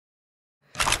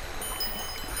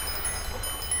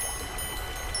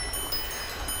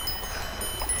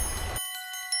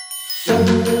Hey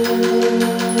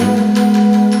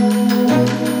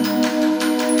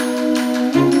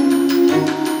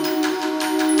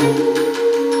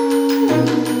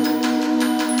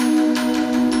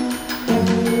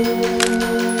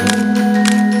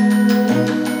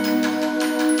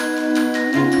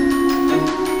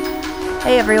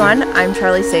everyone, I'm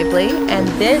Charly Savely, and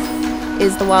this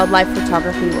is the Wildlife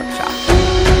Photography Workshop.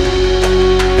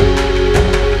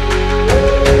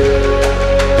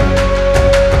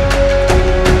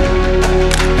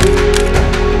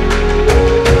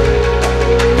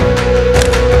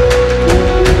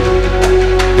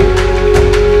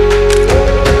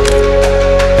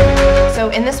 So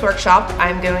in this workshop,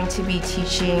 I'm going to be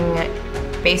teaching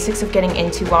basics of getting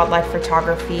into wildlife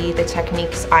photography, the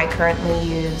techniques I currently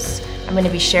use. I'm going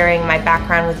to be sharing my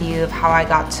background with you of how I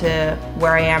got to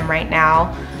where I am right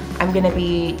now. I'm going to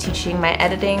be teaching my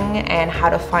editing and how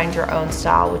to find your own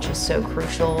style, which is so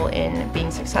crucial in being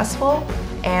successful.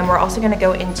 And we're also going to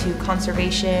go into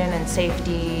conservation and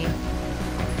safety.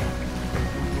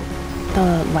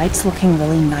 The light's looking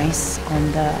really nice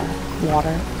on the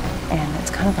water, and it's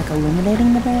kind of like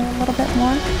illuminating the bear a little bit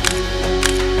more.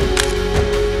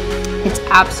 It's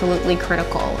absolutely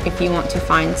critical if you want to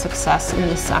find success in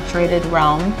this saturated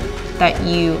realm that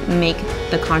you make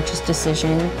the conscious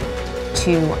decision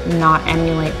to not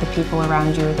emulate the people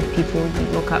around you or the people you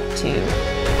look up to.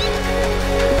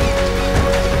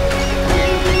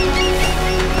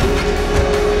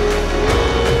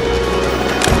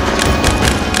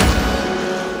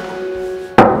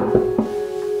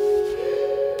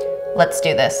 Let's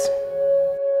do this.